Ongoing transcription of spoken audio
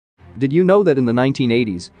Did you know that in the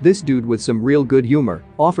 1980s, this dude with some real good humor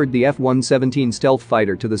offered the F-117 stealth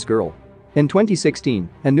fighter to this girl? In 2016,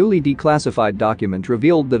 a newly declassified document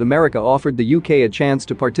revealed that America offered the UK a chance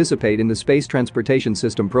to participate in the Space Transportation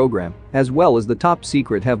System program, as well as the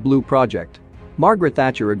top-secret Have Blue project. Margaret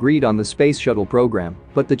Thatcher agreed on the Space Shuttle program,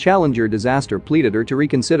 but the Challenger disaster pleaded her to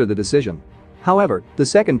reconsider the decision. However, the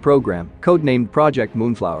second program, codenamed Project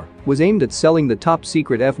Moonflower, was aimed at selling the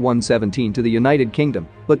top-secret F-117 to the United Kingdom,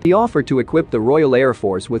 but the offer to equip the Royal Air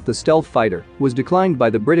Force with the stealth fighter was declined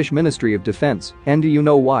by the British Ministry of Defence, and do you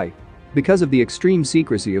know why? Because of the extreme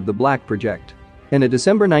secrecy of the Black project. In a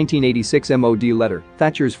December 1986 MOD letter,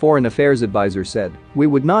 Thatcher's Foreign Affairs advisor said, "We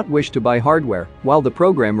would not wish to buy hardware while the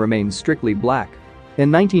program remains strictly black." In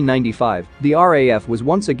 1995, the RAF was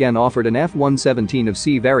once again offered an F-117 of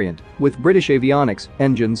C variant with British avionics,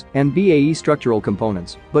 engines, and BAE structural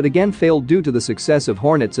components, but again failed due to the success of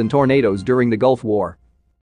Hornets and Tornadoes during the Gulf War.